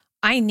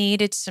I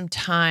needed some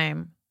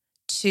time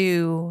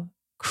to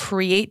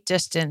create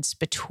distance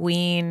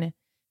between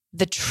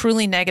the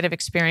truly negative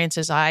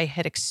experiences I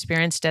had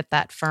experienced at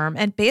that firm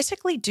and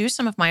basically do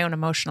some of my own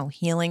emotional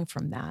healing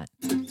from that.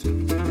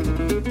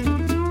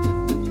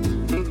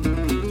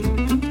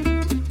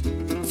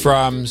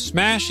 From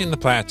Smashing the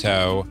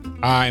Plateau,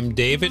 I'm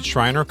David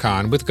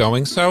Schreiner-Kahn with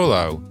Going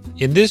Solo.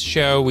 In this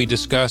show, we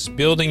discuss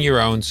building your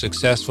own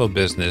successful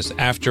business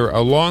after a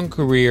long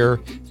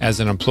career as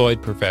an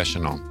employed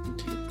professional.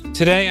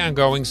 Today on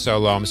Going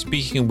Solo, I'm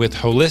speaking with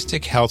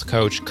holistic health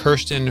coach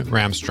Kirsten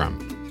Ramstrom.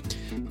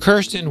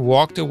 Kirsten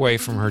walked away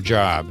from her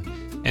job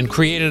and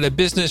created a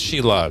business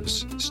she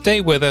loves. Stay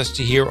with us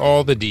to hear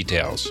all the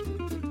details.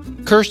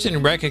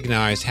 Kirsten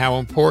recognized how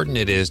important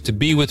it is to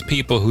be with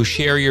people who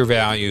share your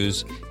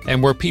values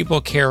and where people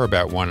care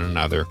about one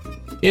another.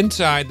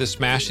 Inside the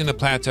Smashing the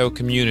Plateau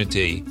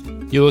community,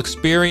 you'll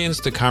experience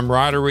the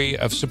camaraderie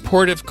of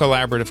supportive,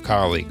 collaborative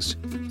colleagues.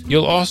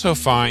 You'll also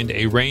find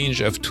a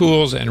range of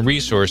tools and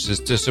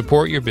resources to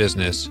support your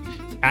business,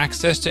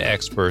 access to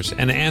experts,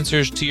 and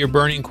answers to your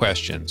burning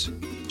questions.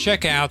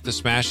 Check out the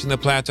Smashing the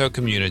Plateau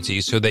community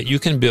so that you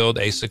can build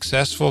a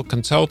successful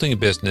consulting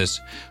business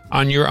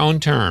on your own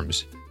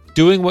terms,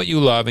 doing what you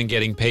love and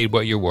getting paid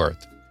what you're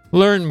worth.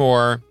 Learn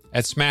more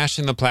at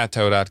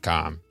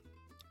smashingtheplateau.com.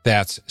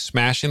 That's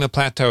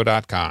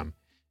smashingtheplateau.com.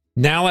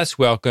 Now let's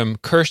welcome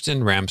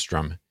Kirsten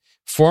Ramstrom,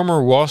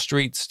 former Wall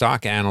Street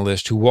stock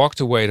analyst who walked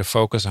away to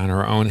focus on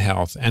her own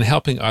health and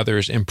helping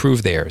others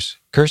improve theirs.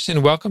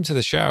 Kirsten, welcome to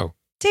the show.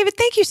 David,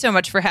 thank you so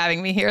much for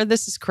having me here.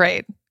 This is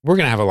great. We're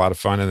going to have a lot of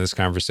fun in this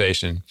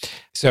conversation.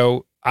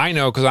 So I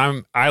know,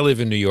 because I live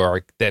in New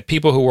York, that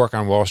people who work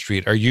on Wall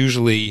Street are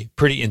usually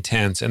pretty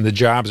intense and the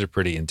jobs are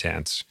pretty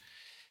intense.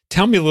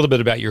 Tell me a little bit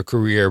about your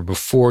career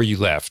before you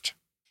left.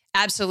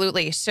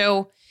 Absolutely.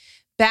 So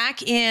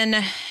back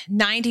in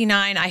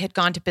 99, I had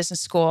gone to business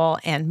school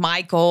and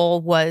my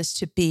goal was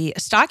to be a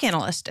stock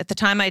analyst. At the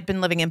time, I'd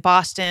been living in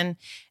Boston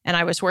and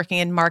I was working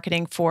in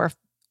marketing for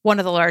one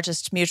of the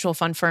largest mutual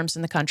fund firms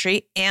in the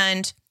country.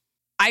 And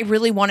I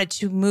really wanted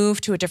to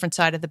move to a different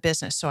side of the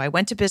business. So I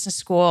went to business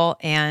school.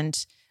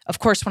 And of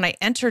course, when I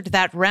entered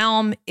that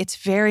realm, it's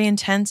very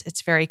intense.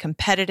 It's very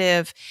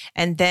competitive.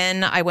 And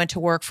then I went to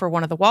work for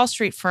one of the Wall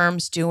Street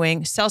firms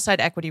doing sell-side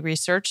equity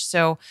research.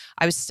 So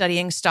I was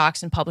studying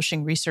stocks and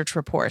publishing research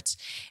reports.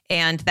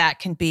 And that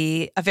can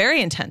be a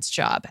very intense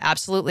job.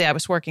 Absolutely. I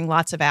was working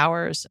lots of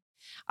hours.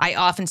 I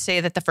often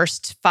say that the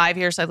first 5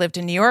 years I lived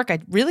in New York, I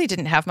really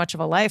didn't have much of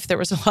a life. There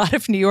was a lot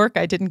of New York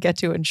I didn't get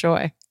to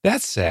enjoy.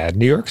 That's sad.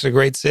 New York's a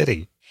great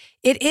city.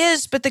 It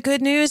is, but the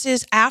good news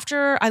is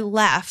after I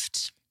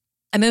left,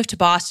 I moved to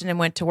Boston and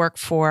went to work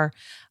for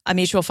a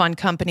mutual fund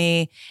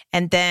company.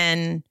 And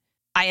then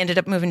I ended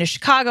up moving to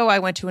Chicago. I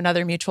went to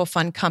another mutual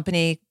fund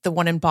company. The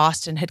one in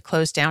Boston had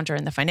closed down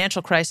during the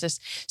financial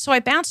crisis. So I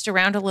bounced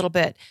around a little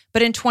bit.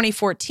 But in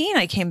 2014,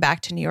 I came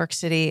back to New York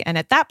City. And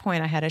at that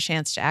point, I had a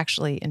chance to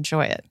actually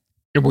enjoy it.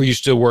 Were you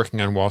still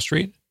working on Wall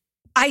Street?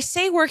 I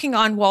say working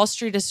on Wall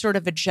Street is sort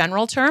of a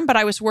general term, but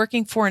I was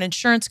working for an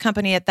insurance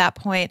company at that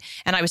point,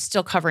 and I was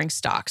still covering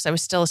stocks. I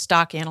was still a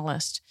stock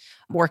analyst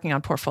working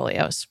on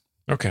portfolios.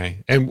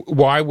 Okay. And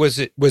why was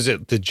it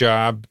the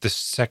job the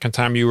second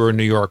time you were in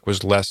New York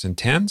was less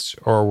intense,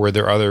 or were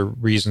there other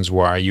reasons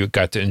why you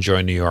got to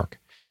enjoy New York?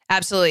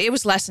 Absolutely. It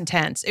was less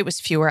intense. It was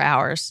fewer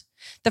hours.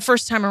 The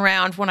first time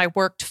around when I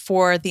worked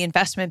for the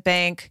investment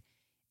bank,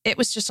 it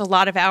was just a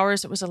lot of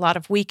hours. It was a lot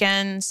of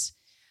weekends.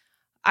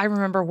 I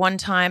remember one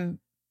time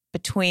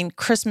between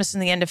Christmas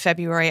and the end of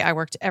February, I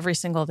worked every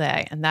single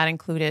day, and that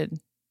included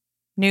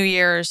New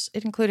Year's.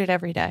 It included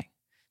every day.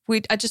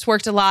 I just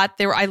worked a lot.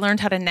 I learned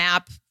how to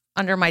nap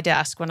under my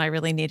desk when I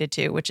really needed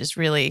to, which is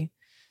really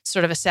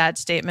sort of a sad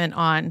statement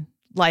on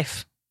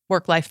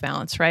work-life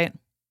balance, right?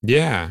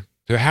 Yeah.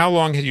 So how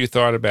long had you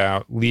thought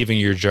about leaving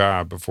your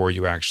job before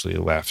you actually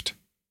left?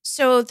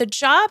 So the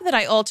job that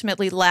I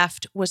ultimately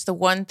left was the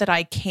one that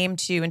I came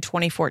to in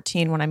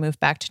 2014 when I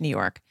moved back to New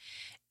York.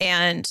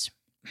 And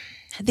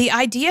the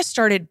idea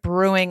started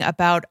brewing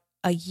about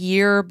a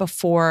year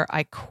before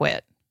I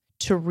quit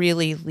to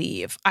really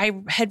leave.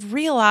 I had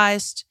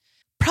realized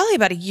probably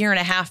about a year and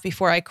a half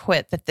before I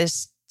quit that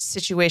this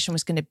situation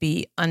was going to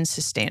be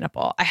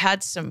unsustainable. I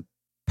had some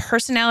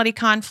personality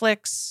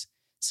conflicts,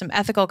 some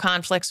ethical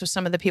conflicts with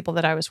some of the people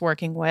that I was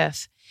working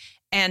with.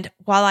 And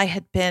while I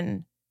had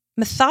been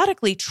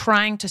methodically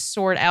trying to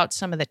sort out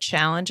some of the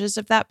challenges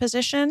of that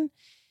position,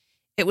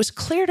 it was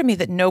clear to me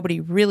that nobody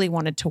really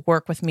wanted to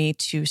work with me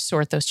to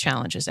sort those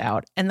challenges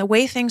out. And the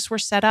way things were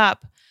set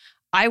up,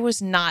 I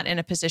was not in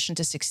a position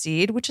to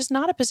succeed, which is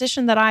not a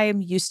position that I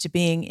am used to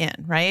being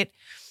in, right?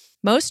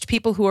 Most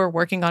people who are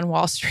working on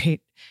Wall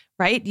Street,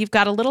 right? You've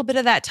got a little bit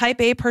of that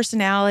type A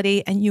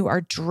personality and you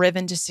are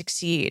driven to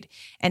succeed.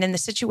 And in the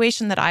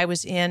situation that I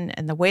was in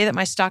and the way that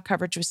my stock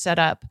coverage was set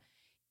up,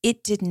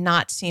 it did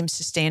not seem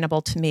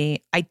sustainable to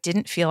me. I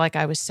didn't feel like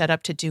I was set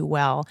up to do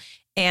well.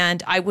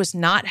 And I was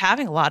not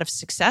having a lot of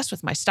success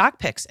with my stock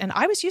picks. And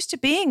I was used to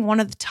being one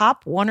of the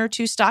top one or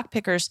two stock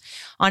pickers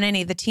on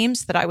any of the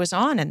teams that I was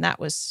on. And that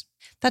was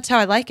That's how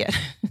I like it.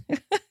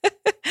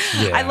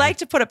 Yeah. I like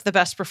to put up the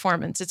best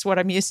performance. It's what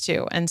I'm used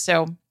to. And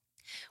so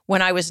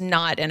when I was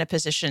not in a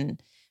position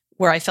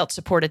where I felt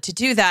supported to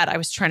do that, I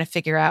was trying to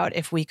figure out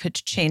if we could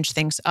change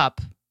things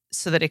up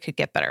so that it could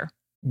get better.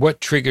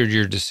 What triggered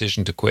your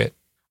decision to quit?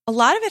 A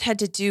lot of it had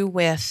to do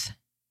with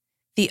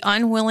the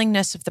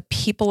unwillingness of the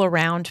people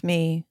around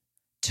me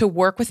to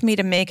work with me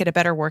to make it a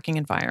better working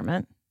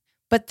environment.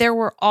 But there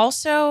were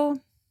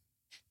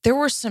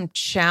some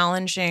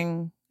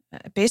challenging,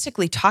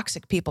 basically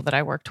toxic people that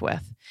I worked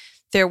with.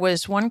 There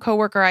was one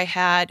coworker I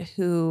had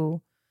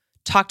who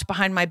talked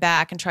behind my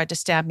back and tried to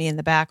stab me in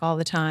the back all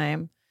the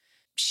time.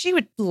 She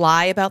would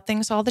lie about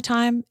things all the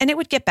time, and it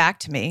would get back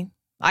to me.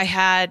 I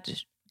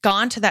had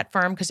gone to that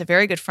firm because a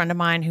very good friend of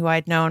mine who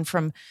I'd known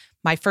from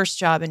my first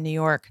job in New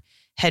York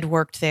had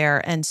worked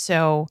there. And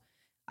so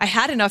I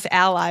had enough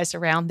allies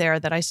around there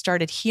that I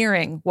started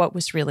hearing what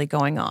was really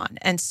going on.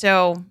 And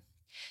so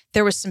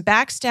there was some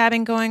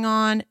backstabbing going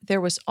on.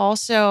 There was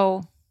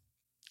also,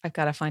 I've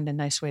got to find a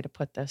nice way to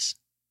put this.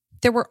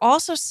 There were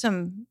also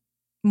some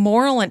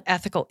moral and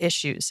ethical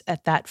issues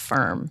at that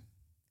firm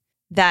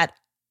that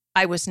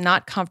I was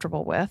not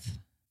comfortable with.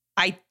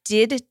 I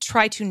did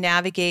try to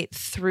navigate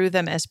through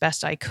them as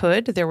best I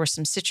could. There were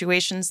some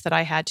situations that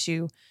I had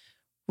to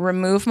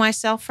remove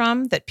myself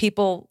from that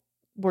people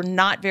were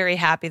not very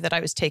happy that I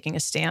was taking a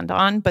stand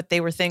on, but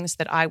they were things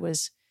that I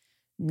was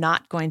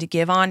not going to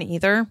give on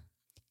either.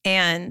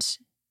 And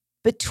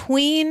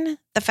between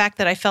the fact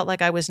that I felt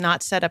like I was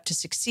not set up to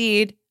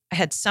succeed, I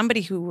had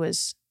somebody who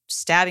was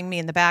stabbing me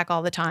in the back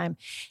all the time,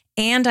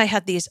 and I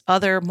had these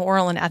other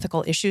moral and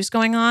ethical issues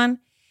going on,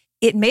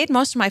 it made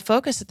most of my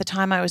focus at the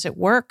time I was at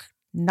work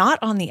not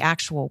on the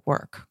actual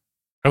work.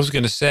 I was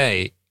going to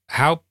say,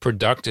 how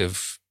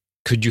productive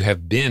could you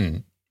have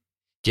been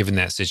given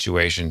that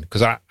situation?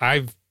 Because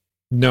I've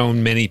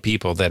known many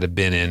people that have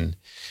been in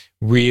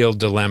real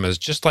dilemmas,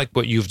 just like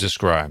what you've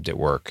described at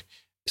work.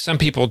 Some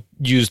people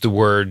use the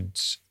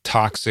words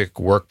toxic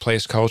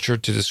workplace culture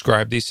to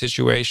describe these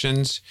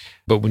situations,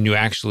 but when you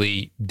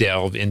actually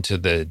delve into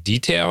the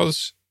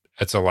details,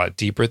 it's a lot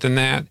deeper than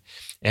that.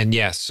 And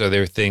yes, so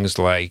there are things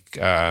like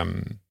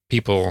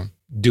people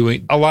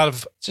doing a lot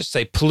of, just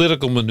say,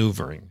 political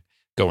maneuvering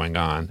going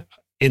on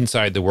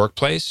inside the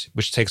workplace,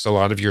 which takes a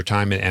lot of your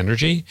time and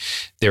energy.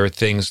 There are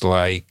things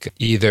like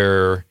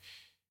either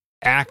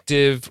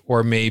active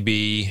or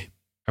maybe,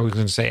 I was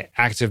going to say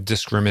active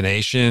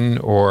discrimination,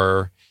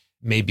 or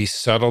maybe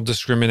subtle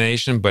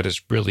discrimination, but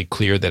it's really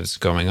clear that it's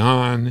going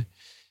on.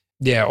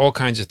 Yeah, all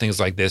kinds of things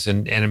like this.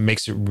 And it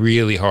makes it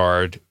really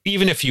hard.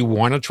 Even if you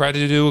want to try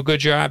to do a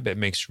good job, it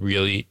makes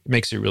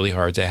it really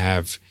hard to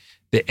have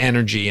the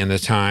energy and the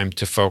time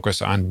to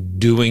focus on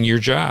doing your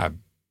job.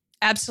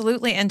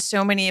 Absolutely. And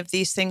so many of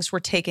these things were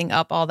taking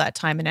up all that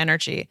time and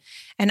energy.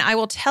 And I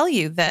will tell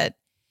you that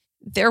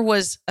there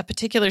was a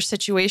particular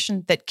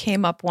situation that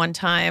came up one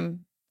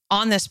time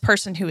on this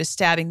person who was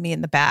stabbing me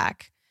in the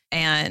back.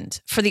 And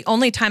for the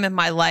only time in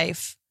my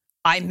life,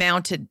 I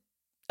mounted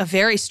a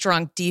very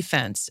strong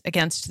defense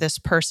against this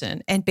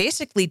person and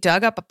basically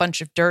dug up a bunch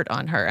of dirt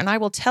on her. And I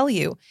will tell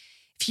you,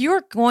 if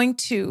you're going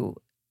to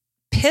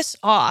piss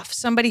off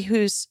somebody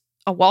who's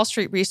a Wall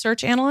Street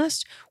research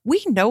analyst,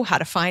 we know how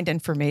to find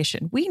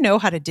information. We know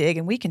how to dig,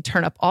 and we can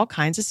turn up all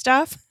kinds of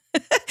stuff.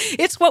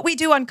 It's what we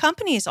do on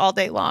companies all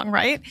day long,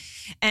 right?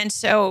 And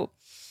so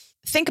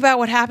think about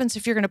what happens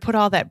if you're going to put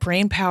all that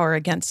brain power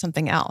against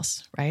something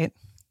else, right?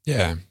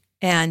 Yeah.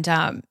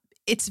 And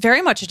it's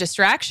very much a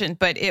distraction,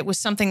 but it was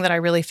something that I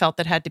really felt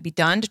that had to be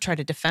done to try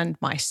to defend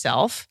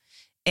myself.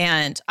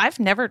 And I've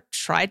never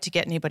tried to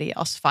get anybody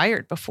else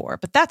fired before,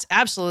 but that's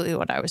absolutely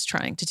what I was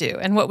trying to do.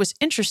 And what was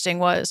interesting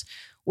was,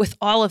 with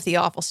all of the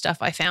awful stuff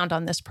I found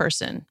on this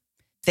person,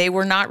 they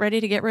were not ready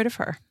to get rid of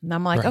her. And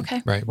I'm like,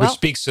 okay. Right. Well, which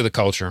speaks to the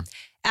culture.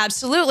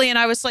 Absolutely. And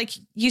I was like,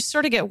 you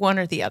sort of get one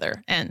or the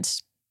other, and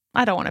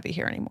I don't want to be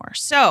here anymore.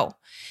 So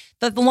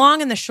the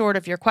long and the short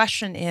of your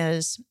question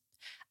is,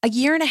 a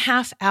year and a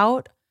half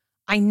out,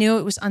 I knew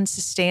it was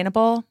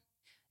unsustainable.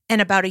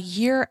 And about a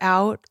year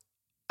out,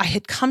 I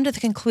had come to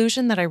the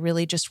conclusion that I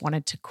really just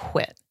wanted to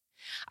quit.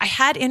 I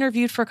had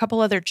interviewed for a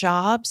couple other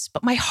jobs,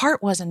 but my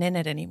heart wasn't in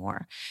it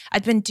anymore.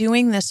 I'd been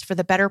doing this for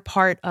the better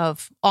part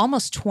of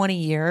almost 20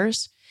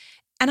 years,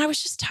 and I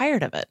was just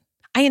tired of it.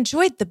 I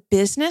enjoyed the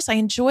business. I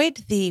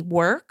enjoyed the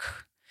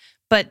work,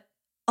 but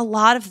a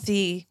lot of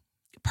the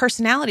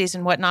personalities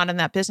and whatnot in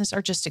that business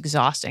are just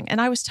exhausting, and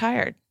I was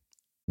tired.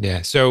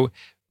 Yeah. So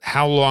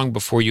how long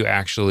before you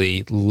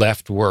actually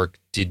left work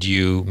did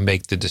you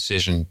make the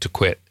decision to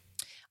quit?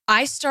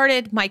 I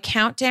started my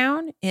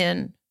countdown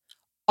in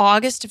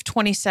August of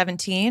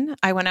 2017.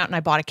 I went out and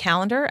I bought a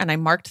calendar and I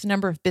marked the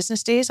number of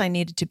business days I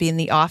needed to be in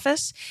the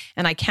office.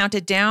 And I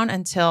counted down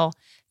until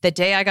the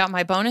day I got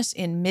my bonus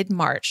in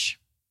mid-March.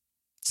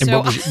 And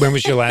So when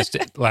was your last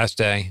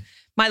day?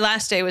 My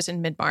last day was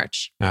in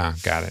mid-March. Oh,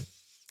 got it.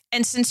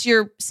 And since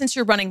you're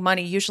running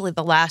money, usually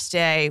the last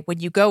day when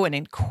you go in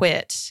and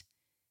quit,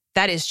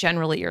 that is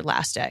generally your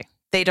last day.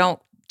 They don't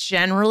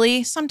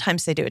generally,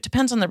 sometimes they do. It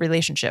depends on the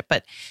relationship,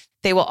 but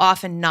they will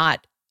often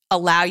not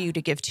allow you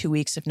to give 2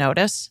 weeks of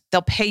notice.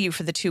 They'll pay you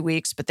for the 2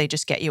 weeks, but they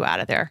just get you out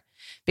of there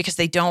because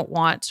they don't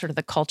want sort of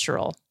the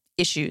cultural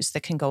issues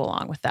that can go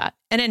along with that.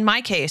 And in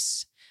my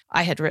case,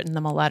 I had written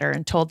them a letter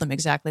and told them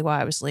exactly why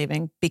I was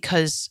leaving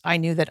because I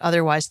knew that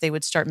otherwise they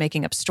would start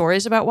making up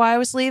stories about why I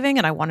was leaving,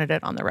 and I wanted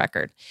it on the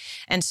record.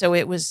 And so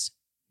it was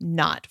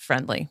not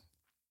friendly.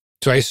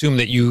 So I assume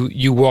that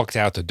you walked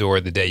out the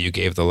door the day you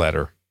gave the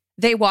letter.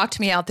 They walked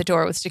me out the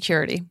door with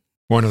security.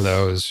 One of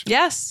those.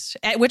 Yes,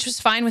 which was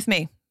fine with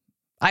me.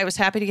 I was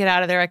happy to get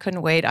out of there. I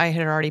couldn't wait. I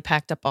had already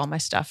packed up all my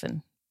stuff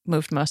and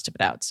moved most of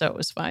it out, so it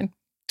was fine.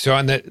 So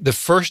on the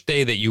first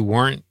day that you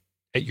weren't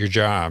at your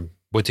job,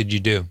 what did you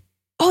do?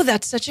 Oh,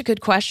 that's such a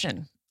good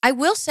question. I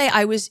will say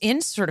I was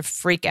in sort of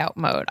freak out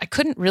mode. I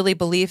couldn't really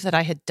believe that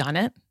I had done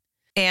it.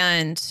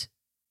 And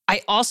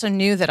I also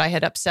knew that I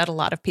had upset a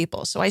lot of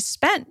people. So I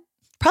spent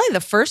probably the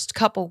first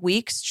couple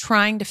weeks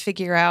trying to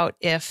figure out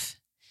if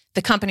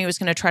the company was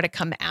going to try to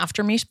come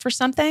after me for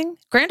something.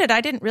 Granted,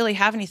 I didn't really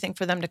have anything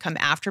for them to come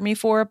after me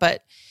for,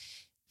 but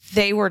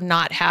they were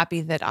not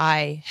happy that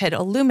I had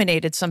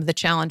illuminated some of the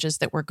challenges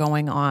that were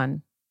going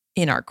on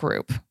in our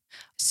group.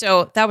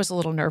 So that was a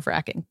little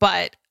nerve-wracking.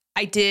 But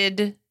I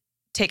did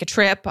take a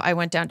trip. I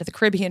went down to the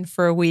Caribbean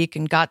for a week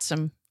and got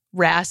some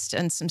rest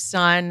and some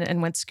sun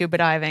and went scuba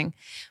diving.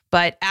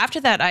 But after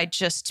that, I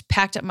just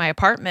packed up my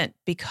apartment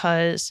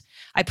because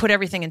I put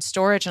everything in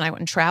storage and I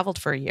went and traveled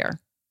for a year.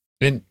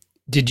 And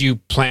did you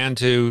plan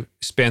to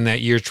spend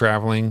that year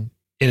traveling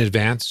in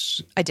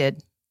advance? I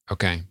did.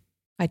 Okay.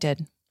 I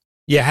did.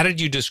 Yeah. How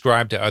did you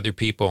describe to other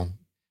people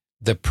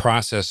the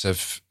process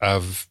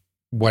of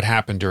what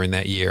happened during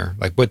that year?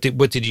 Like, what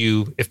did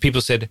you, if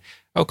people said,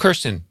 "Oh,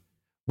 Kirsten,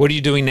 what are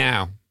you doing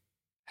now?"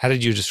 How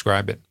did you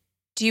describe it?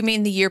 Do you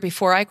mean the year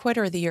before I quit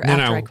or the year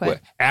after I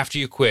quit? After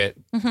you quit,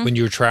 when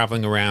you were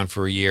traveling around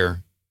for a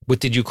year, what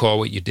did you call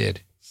what you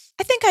did?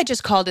 I think I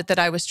just called it that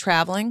I was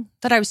traveling,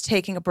 that I was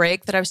taking a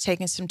break, that I was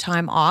taking some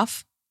time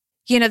off.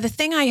 You know, the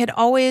thing I had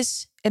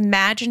always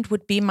imagined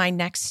would be my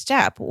next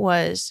step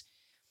was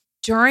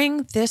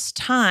during this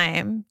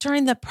time,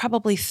 during the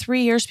probably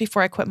 3 years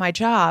before I quit my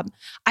job,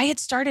 I had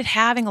started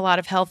having a lot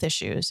of health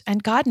issues.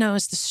 And God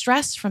knows the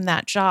stress from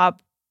that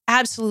job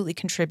absolutely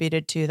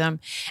contributed to them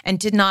and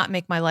did not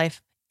make my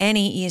life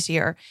any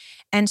easier.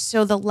 And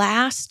so the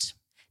last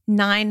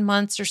 9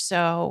 months or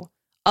so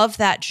of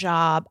that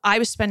job, I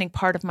was spending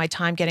part of my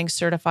time getting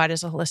certified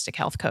as a holistic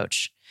health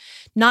coach,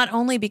 not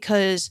only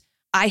because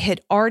I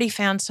had already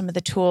found some of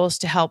the tools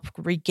to help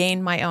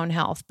regain my own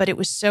health, but it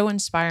was so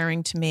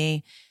inspiring to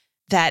me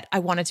that I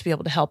wanted to be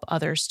able to help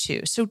others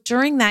too. So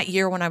during that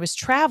year when I was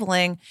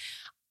traveling,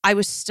 I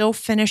was still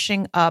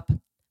finishing up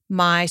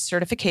my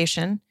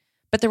certification,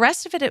 but the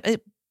rest of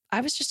it,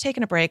 I was just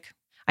taking a break.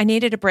 I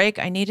needed a break.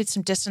 I needed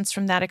some distance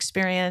from that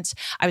experience.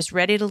 I was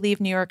ready to leave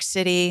New York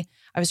City.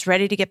 I was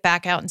ready to get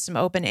back out in some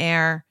open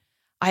air.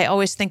 I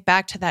always think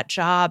back to that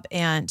job.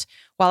 And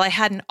while I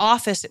had an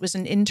office, it was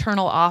an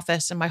internal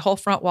office, and my whole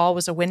front wall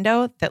was a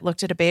window that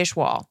looked at a beige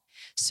wall.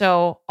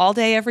 So all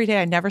day, every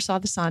day, I never saw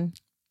the sun.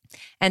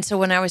 And so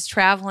when I was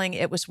traveling,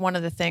 it was one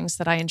of the things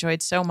that I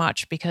enjoyed so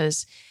much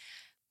because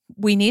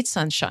we need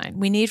sunshine.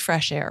 We need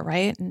fresh air,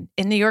 right? And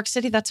in New York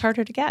City, that's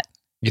harder to get.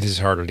 It is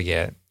harder to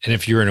get. And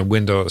if you're in a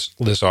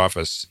windowless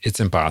office, it's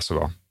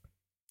impossible.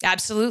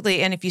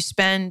 Absolutely. And if you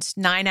spend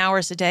 9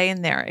 hours a day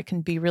in there, it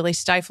can be really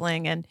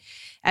stifling. And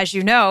as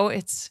you know,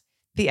 it's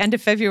the end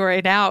of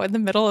February now, in the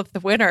middle of the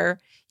winter.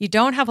 You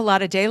don't have a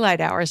lot of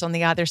daylight hours on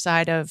the other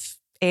side of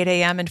 8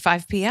 a.m. and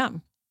 5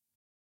 p.m.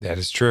 That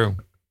is true.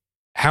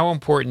 How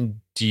important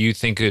do you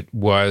think it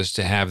was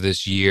to have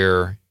this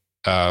year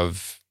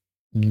of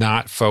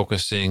not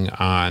focusing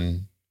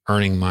on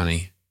earning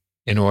money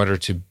in order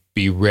to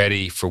be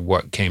ready for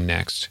what came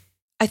next?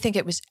 I think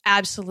it was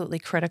absolutely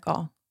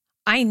critical.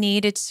 I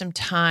needed some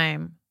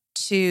time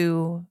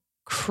to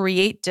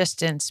create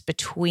distance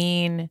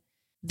between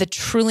the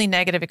truly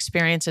negative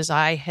experiences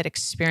I had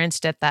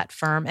experienced at that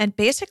firm and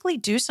basically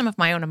do some of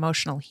my own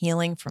emotional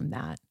healing from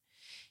that.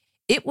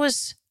 It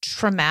was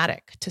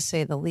traumatic, to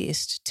say the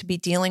least, to be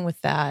dealing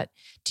with that.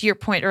 To your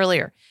point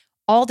earlier,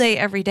 all day,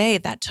 every day,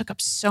 that took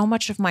up so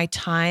much of my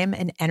time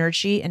and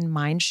energy and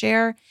mind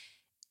share.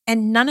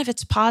 And none of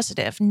it's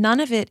positive. None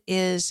of it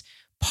is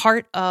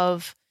part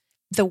of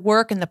the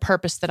work and the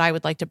purpose that I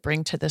would like to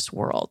bring to this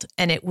world.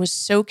 And it was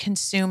so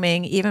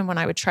consuming, even when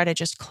I would try to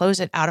just close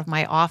it out of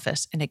my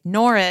office and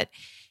ignore it,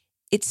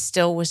 it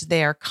still was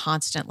there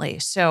constantly.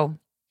 So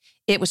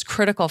it was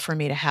critical for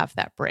me to have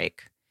that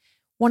break.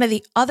 One of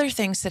the other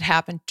things that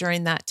happened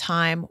during that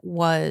time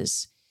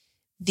was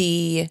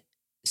the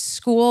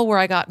school where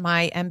I got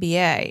my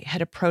MBA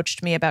had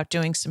approached me about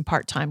doing some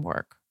part-time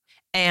work.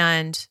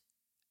 And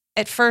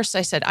at first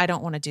I said, I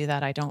don't want to do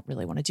that. I don't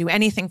really want to do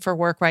anything for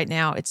work right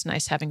now. It's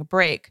nice having a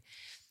break.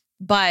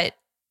 But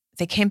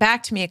they came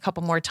back to me a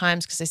couple more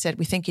times because they said,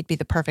 we think you'd be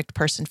the perfect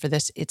person for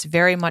this. It's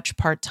very much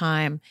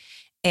part-time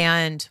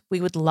and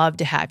we would love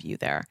to have you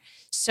there.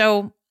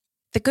 So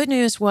the good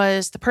news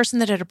was the person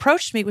that had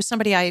approached me was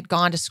somebody I had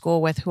gone to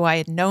school with who I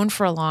had known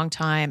for a long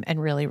time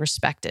and really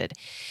respected.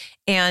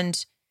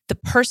 And The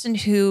person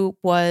who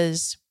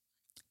was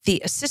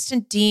the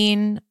assistant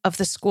dean of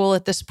the school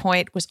at this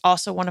point was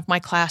also one of my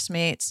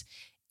classmates,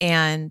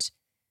 and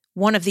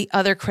one of the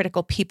other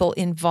critical people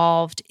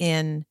involved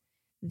in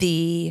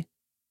the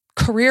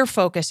career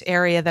focus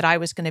area that I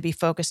was going to be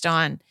focused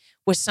on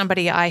was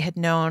somebody I had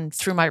known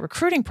through my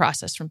recruiting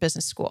process from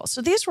business school.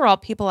 So these were all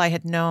people I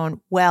had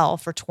known well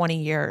for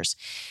 20 years.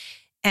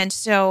 And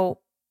so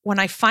when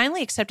I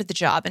finally accepted the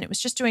job, and it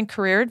was just doing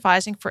career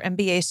advising for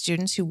MBA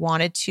students who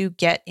wanted to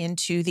get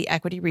into the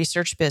equity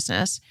research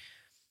business,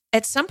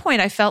 at some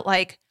point I felt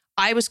like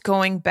I was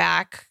going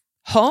back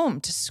home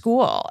to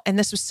school. And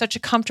this was such a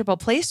comfortable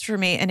place for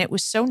me. And it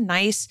was so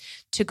nice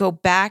to go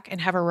back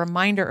and have a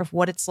reminder of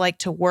what it's like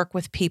to work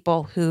with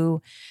people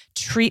who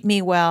treat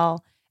me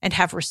well and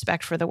have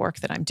respect for the work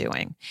that I'm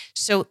doing.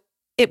 So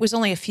it was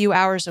only a few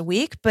hours a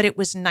week, but it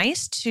was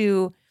nice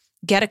to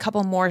get a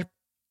couple more.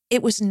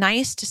 It was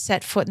nice to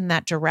set foot in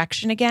that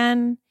direction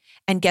again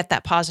and get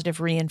that positive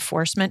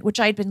reinforcement, which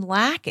I'd been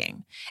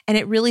lacking. And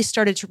it really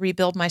started to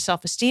rebuild my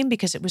self-esteem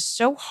because it was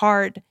so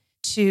hard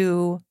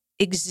to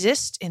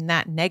exist in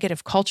that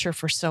negative culture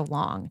for so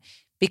long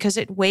because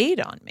it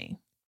weighed on me.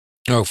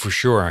 Oh, for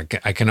sure.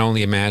 I can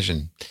only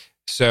imagine.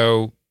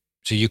 So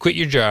you quit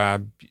your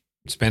job,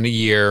 spent a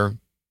year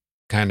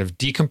kind of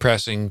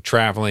decompressing,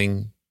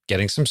 traveling,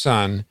 getting some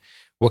sun.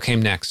 What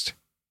came next?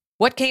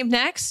 What came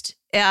next?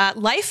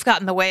 Life got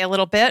in the way a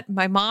little bit.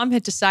 My mom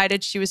had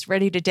decided she was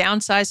ready to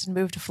downsize and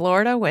move to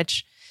Florida,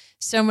 which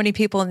so many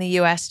people in the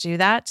U.S. do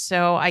that.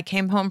 So I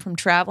came home from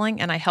traveling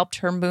and I helped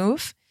her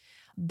move.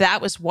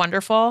 That was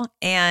wonderful.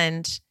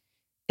 And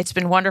it's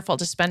been wonderful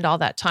to spend all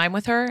that time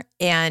with her.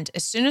 And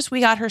as soon as we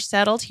got her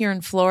settled here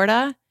in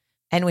Florida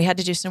and we had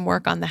to do some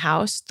work on the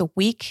house, the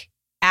week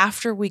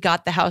after we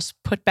got the house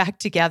put back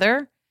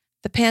together,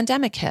 the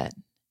pandemic hit.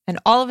 And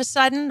all of a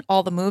sudden,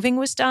 all the moving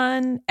was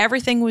done,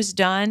 everything was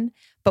done,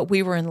 but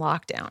we were in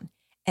lockdown.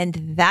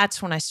 And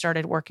that's when I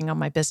started working on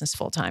my business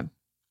full time.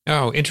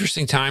 Oh,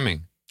 interesting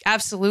timing.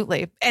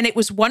 Absolutely. And it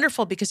was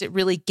wonderful because it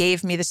really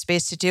gave me the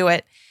space to do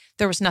it.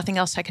 There was nothing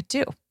else I could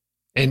do.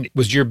 And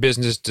was your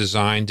business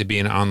designed to be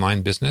an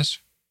online business?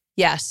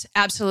 Yes,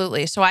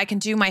 absolutely. So I can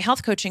do my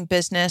health coaching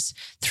business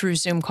through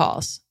Zoom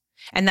calls.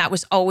 And that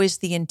was always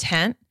the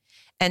intent.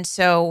 And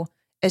so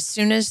as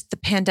soon as the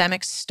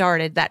pandemic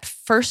started, that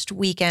first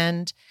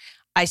weekend,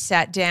 I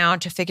sat down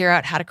to figure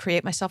out how to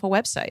create myself a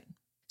website.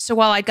 So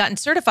while I'd gotten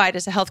certified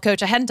as a health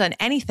coach, I hadn't done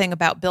anything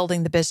about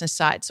building the business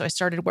side. So I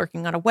started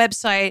working on a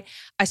website.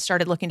 I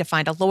started looking to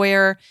find a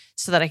lawyer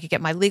so that I could get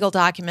my legal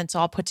documents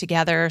all put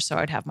together. So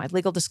I'd have my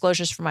legal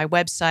disclosures for my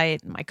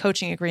website and my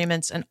coaching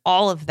agreements and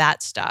all of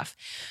that stuff,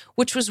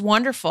 which was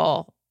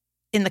wonderful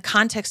in the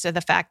context of the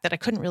fact that I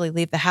couldn't really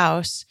leave the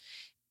house.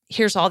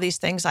 Here's all these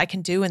things I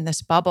can do in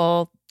this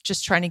bubble,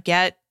 just trying to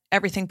get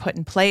everything put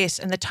in place.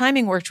 And the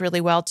timing worked really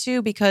well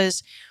too,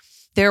 because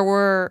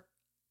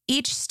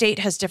each state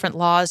has different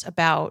laws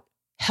about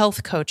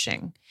health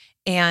coaching.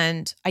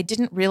 And I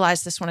didn't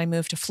realize this when I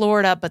moved to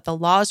Florida, but the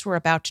laws were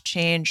about to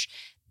change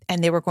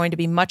and they were going to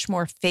be much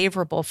more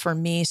favorable for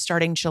me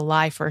starting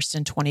July 1st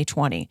in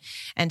 2020.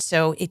 And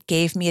so it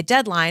gave me a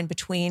deadline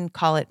between,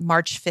 call it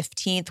March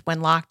 15th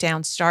when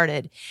lockdown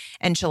started,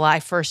 and July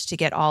 1st to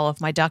get all of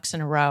my ducks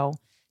in a row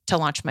to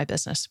launch my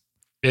business.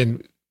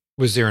 And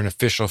was there an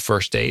official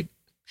first date?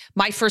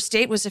 My first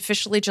date was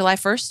officially July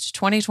 1st,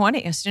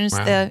 2020. As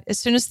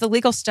soon as the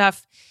legal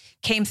stuff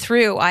came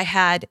through, I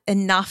had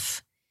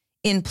enough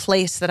in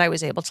place that I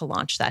was able to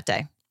launch that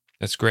day.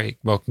 That's great.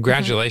 Well,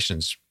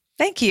 congratulations.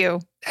 Thank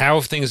you. How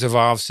have things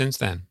evolved since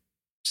then,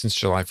 since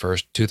July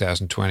 1st,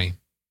 2020?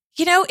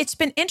 You know, it's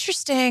been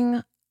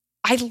interesting.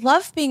 I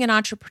love being an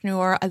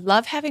entrepreneur. I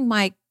love having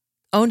my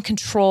own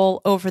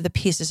control over the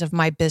pieces of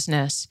my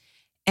business.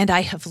 And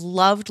I have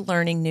loved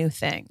learning new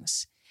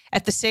things.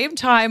 At the same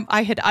time,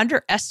 I had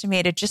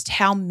underestimated just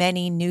how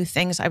many new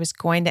things I was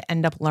going to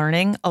end up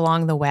learning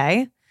along the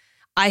way.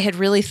 I had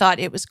really thought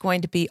it was going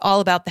to be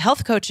all about the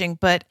health coaching,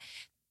 but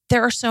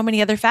there are so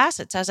many other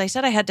facets. As I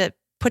said, I had to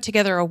put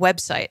together a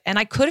website, and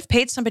I could have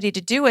paid somebody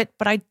to do it,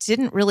 but I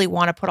didn't really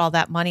want to put all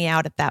that money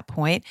out at that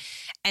point.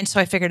 And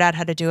so I figured out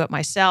how to do it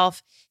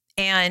myself.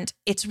 And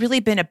it's really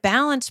been a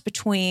balance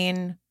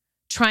between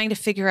trying to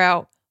figure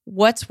out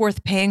what's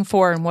worth paying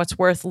for and what's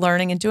worth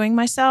learning and doing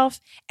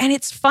myself. And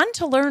it's fun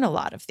to learn a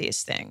lot of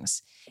these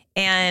things.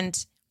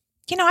 And,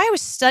 you know, I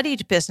always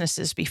studied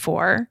businesses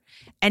before,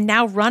 and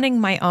now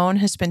running my own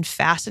has been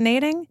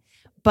fascinating,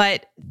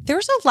 but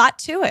there's a lot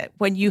to it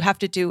when you have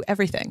to do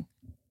everything.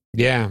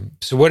 Yeah.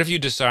 So what if you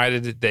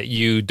decided that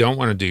you don't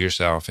want to do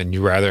yourself and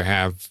you rather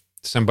have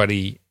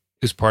somebody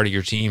who's part of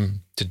your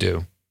team to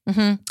do?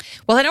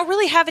 Well, I don't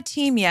really have a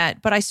team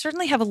yet, but I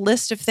certainly have a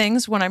list of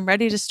things when I'm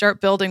ready to start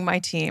building my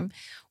team.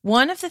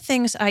 One of the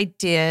things I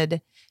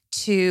did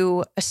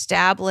to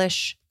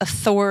establish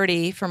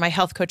authority for my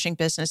health coaching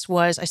business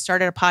was I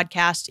started a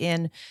podcast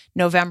in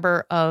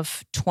November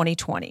of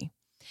 2020.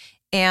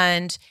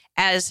 And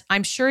as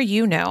I'm sure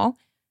you know,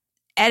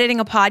 editing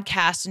a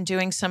podcast and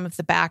doing some of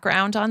the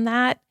background on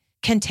that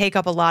can take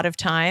up a lot of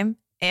time.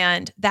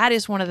 And that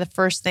is one of the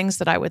first things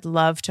that I would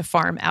love to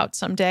farm out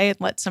someday and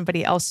let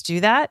somebody else do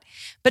that.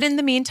 But in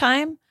the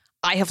meantime,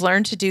 I have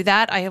learned to do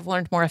that. I have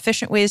learned more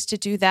efficient ways to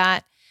do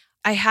that.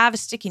 I have a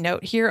sticky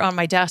note here on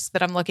my desk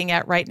that I'm looking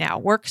at right now.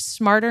 Work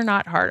smarter,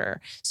 not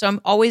harder. So I'm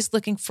always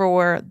looking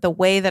for the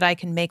way that I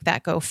can make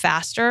that go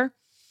faster.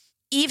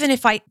 Even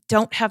if I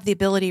don't have the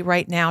ability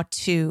right now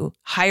to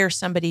hire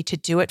somebody to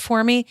do it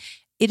for me,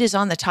 it is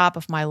on the top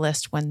of my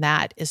list when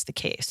that is the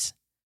case.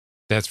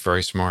 That's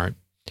very smart.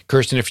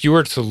 Kirsten, if you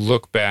were to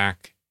look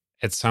back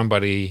at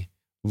somebody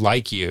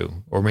like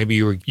you, or maybe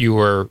you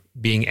were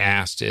being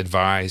asked to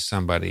advise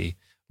somebody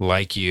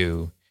like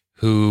you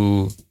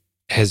who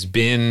has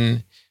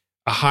been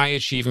a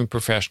high-achieving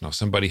professional,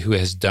 somebody who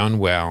has done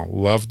well,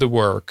 loved the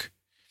work,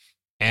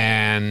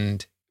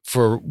 and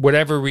for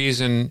whatever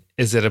reason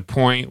is at a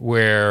point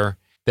where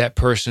that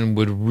person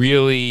would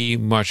really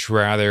much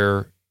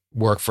rather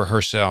work for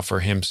herself or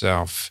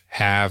himself,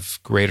 have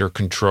greater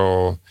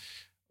control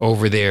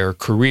over their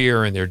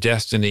career and their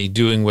destiny,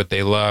 doing what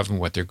they love and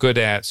what they're good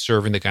at,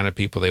 serving the kind of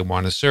people they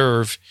want to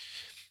serve.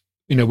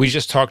 We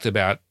just talked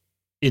about,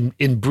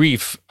 in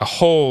brief, a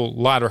whole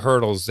lot of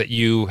hurdles that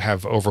you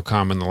have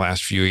overcome in the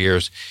last few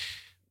years.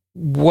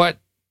 What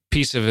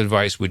piece of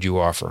advice would you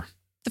offer?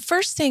 The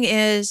first thing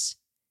is,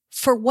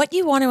 for what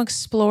you want to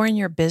explore in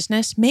your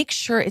business, make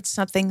sure it's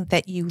something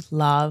that you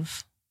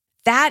love.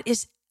 That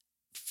is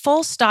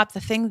full stop the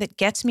thing that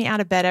gets me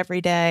out of bed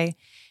every day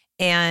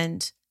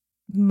and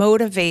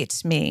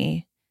motivates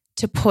me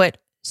to put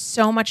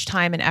so much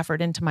time and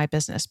effort into my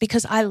business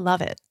because I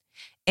love it.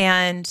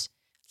 And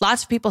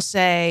lots of people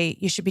say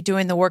you should be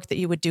doing the work that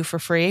you would do for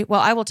free.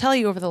 Well, I will tell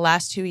you, over the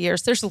last 2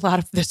 years, there's a lot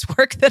of this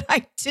work that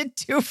I did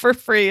do for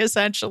free,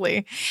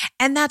 essentially.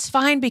 And that's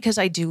fine because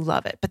I do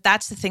love it. But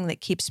that's the thing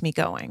that keeps me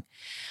going.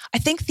 I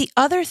think the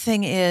other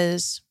thing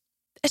is,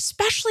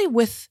 especially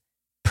with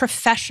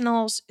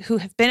professionals who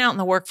have been out in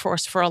the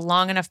workforce for a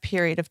long enough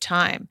period of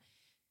time,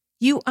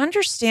 you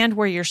understand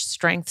where your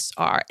strengths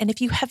are. And if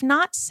you have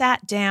not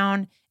sat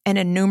down and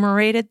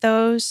enumerated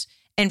those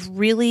and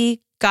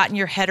really gotten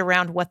your head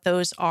around what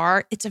those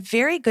are, it's a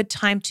very good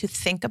time to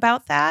think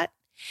about that.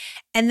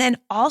 And then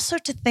also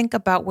to think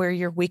about where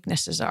your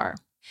weaknesses are,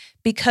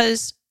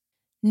 because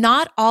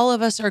not all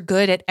of us are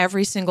good at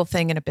every single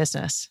thing in a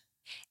business.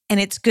 And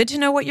it's good to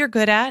know what you're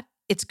good at.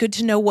 It's good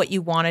to know what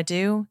you want to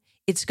do.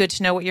 It's good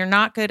to know what you're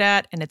not good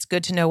at, and it's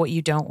good to know what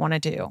you don't want to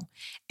do.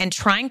 And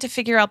trying to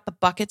figure out the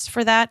buckets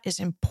for that is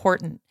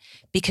important,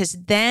 because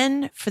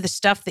then for the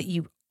stuff that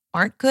you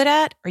aren't good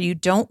at or you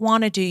don't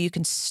want to do, you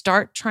can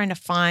start trying to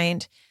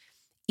find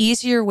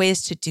easier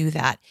ways to do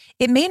that.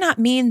 It may not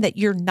mean that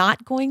you're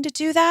not going to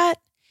do that,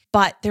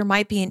 but there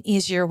might be an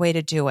easier way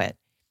to do it.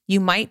 You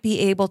might be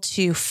able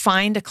to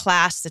find a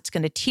class that's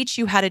going to teach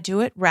you how to do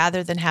it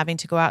rather than having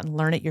to go out and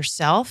learn it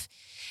yourself.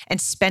 And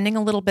spending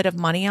a little bit of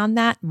money on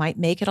that might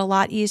make it a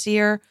lot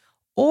easier,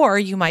 or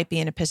you might be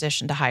in a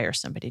position to hire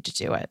somebody to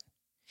do it.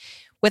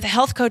 With a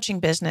health coaching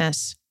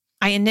business,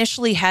 I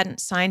initially hadn't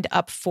signed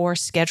up for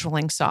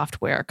scheduling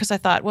software because I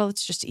thought, well,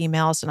 it's just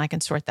emails and I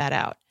can sort that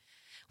out.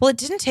 Well, it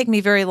didn't take me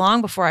very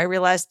long before I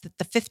realized that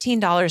the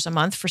 $15 a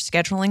month for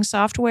scheduling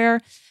software,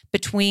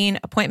 between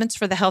appointments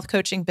for the health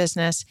coaching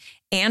business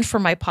and for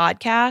my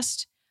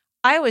podcast,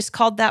 I always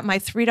called that my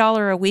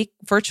 $3 a week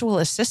virtual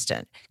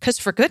assistant, because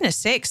for goodness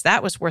sakes,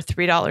 that was worth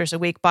 $3 a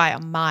week by a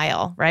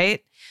mile,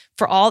 right?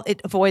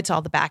 It avoids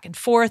all the back and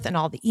forth and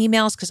all the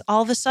emails, because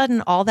all of a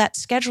sudden, all that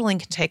scheduling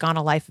can take on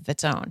a life of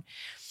its own.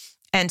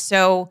 And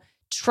so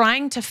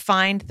trying to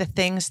find the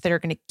things that are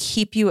going to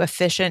keep you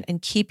efficient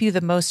and keep you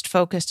the most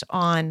focused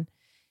on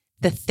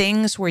the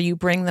things where you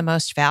bring the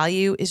most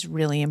value is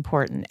really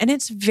important. And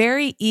it's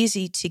very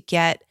easy to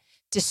get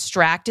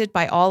distracted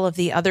by all of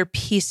the other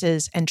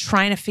pieces and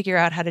trying to figure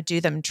out how to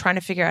do them, trying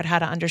to figure out how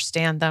to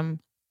understand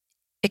them.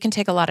 It can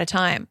take a lot of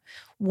time.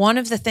 One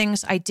of the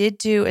things I did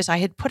do is I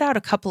had put out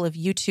a couple of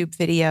YouTube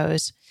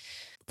videos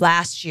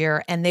last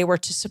year, and they were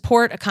to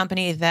support a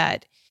company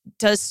that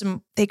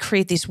they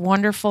create these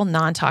wonderful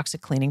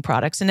non-toxic cleaning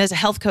products. And as a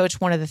health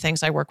coach, one of the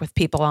things I work with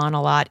people on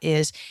a lot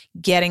is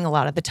getting a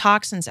lot of the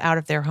toxins out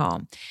of their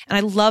home. And I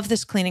love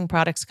this cleaning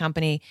products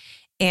company.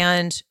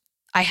 And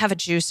I have a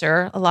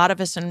juicer. A lot of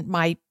us in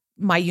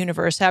my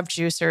universe have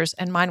juicers,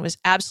 and mine was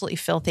absolutely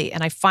filthy.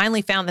 And I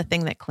finally found the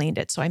thing that cleaned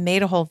it. So I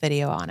made a whole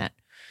video on it.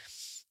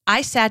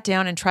 I sat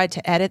down and tried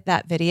to edit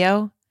that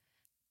video.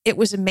 It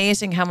was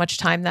amazing how much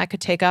time that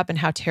could take up and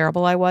how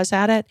terrible I was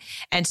at it.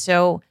 And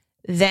so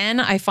then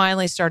I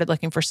finally started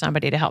looking for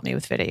somebody to help me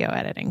with video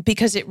editing,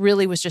 because it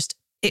really was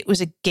it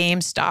was a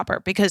game stopper,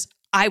 because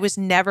I was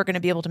never going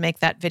to be able to make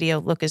that video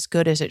look as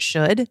good as it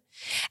should.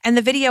 And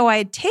the video I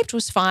had taped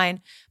was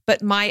fine,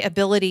 but my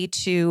ability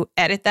to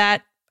edit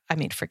that,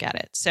 forget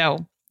it.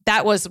 So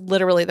that was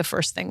literally the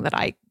first thing that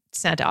I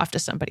sent off to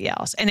somebody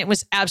else. And it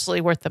was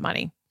absolutely worth the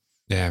money.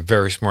 Yeah,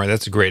 very smart.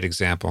 That's a great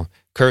example.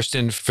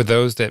 Kirsten, for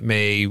those that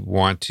may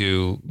want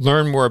to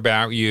learn more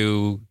about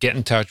you, get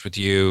in touch with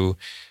you,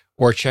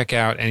 or check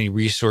out any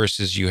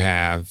resources you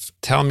have,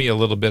 tell me a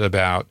little bit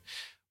about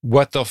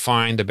what they'll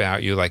find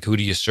about you, like who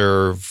do you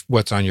serve,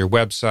 what's on your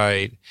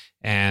website,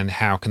 and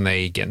how can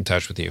they get in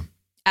touch with you?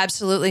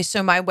 Absolutely.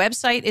 So my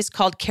website is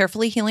called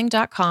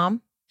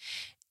carefullyhealing.com.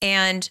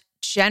 And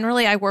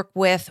generally, I work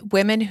with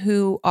women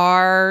who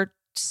are,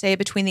 say,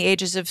 between the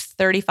ages of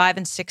 35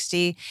 and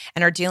 60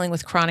 and are dealing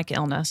with chronic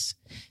illness.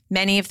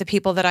 Many of the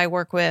people that I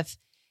work with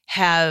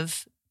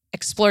have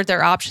explored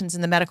their options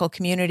in the medical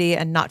community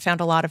and not found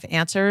a lot of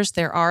answers.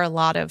 There are a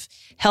lot of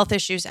health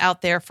issues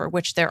out there for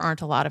which there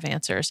aren't a lot of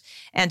answers.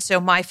 And so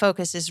my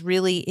focus is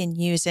really in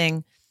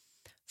using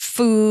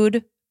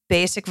food,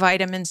 basic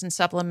vitamins and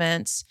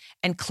supplements,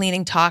 and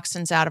cleaning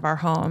toxins out of our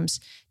homes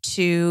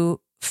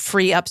to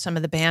free up some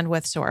of the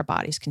bandwidth so our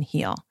bodies can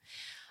heal.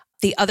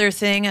 The other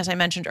thing, as I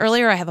mentioned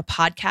earlier, I have a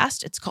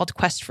podcast. It's called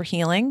Quest for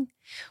Healing.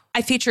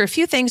 I feature a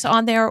few things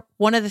on there.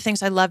 One of the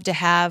things I love to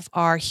have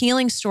are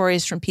healing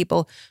stories from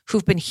people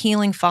who've been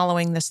healing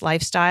following this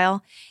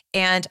lifestyle.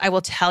 And I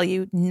will tell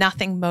you,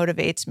 nothing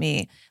motivates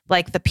me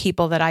like the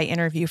people that I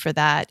interview for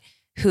that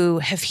who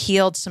have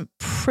healed some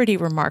pretty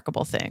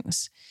remarkable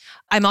things.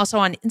 I'm also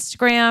on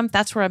Instagram.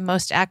 That's where I'm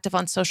most active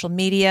on social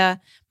media.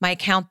 My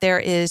account there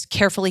is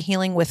Carefully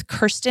Healing with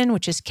Kerstin,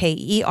 which is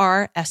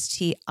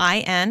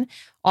Kerstin,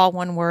 all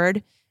one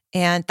word.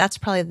 And that's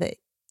probably the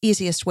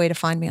easiest way to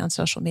find me on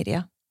social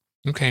media.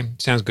 Okay,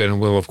 sounds good. And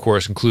we'll, of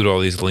course, include all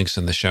these links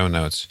in the show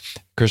notes.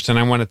 Kerstin,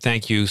 I want to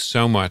thank you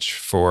so much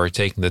for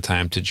taking the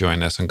time to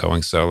join us on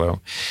Going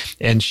Solo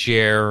and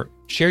share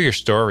your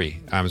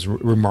story. It's a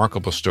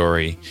remarkable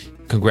story.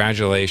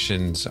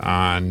 Congratulations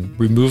on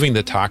removing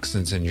the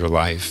toxins in your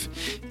life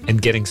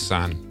and getting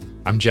sun.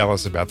 I'm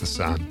jealous about the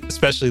sun,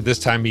 especially this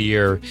time of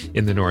year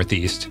in the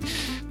Northeast.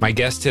 My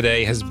guest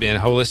today has been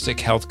holistic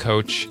health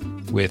coach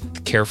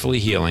with Carefully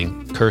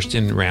Healing,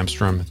 Kerstin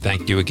Ramstrom.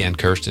 Thank you again,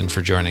 Kerstin,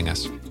 for joining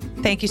us.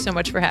 Thank you so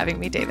much for having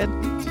me, David.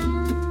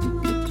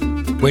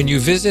 When you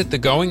visit the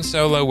Going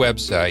Solo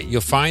website,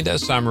 you'll find a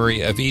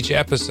summary of each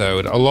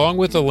episode along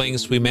with the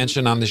links we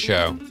mention on the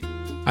show.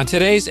 On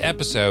today's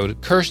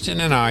episode, Kerstin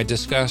and I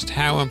discussed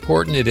how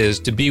important it is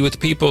to be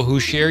with people who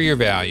share your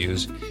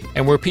values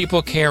and where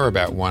people care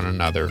about one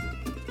another.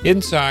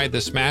 Inside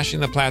the Smashing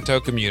the Plateau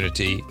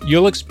community,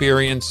 you'll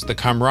experience the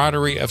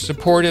camaraderie of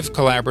supportive,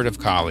 collaborative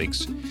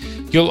colleagues.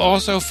 You'll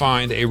also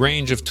find a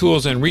range of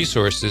tools and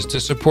resources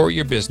to support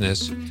your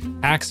business,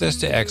 access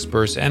to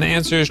experts, and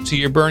answers to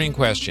your burning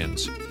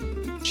questions.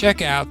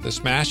 Check out the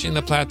Smashing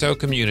the Plateau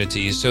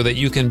community so that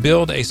you can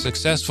build a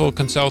successful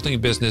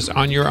consulting business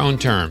on your own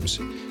terms,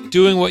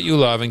 doing what you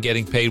love and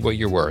getting paid what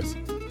you're worth.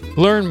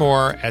 Learn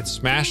more at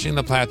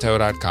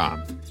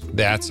smashingtheplateau.com.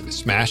 That's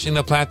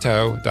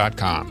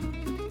smashingtheplateau.com.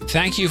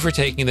 Thank you for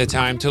taking the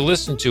time to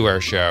listen to our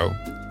show.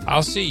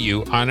 I'll see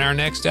you on our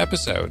next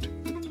episode.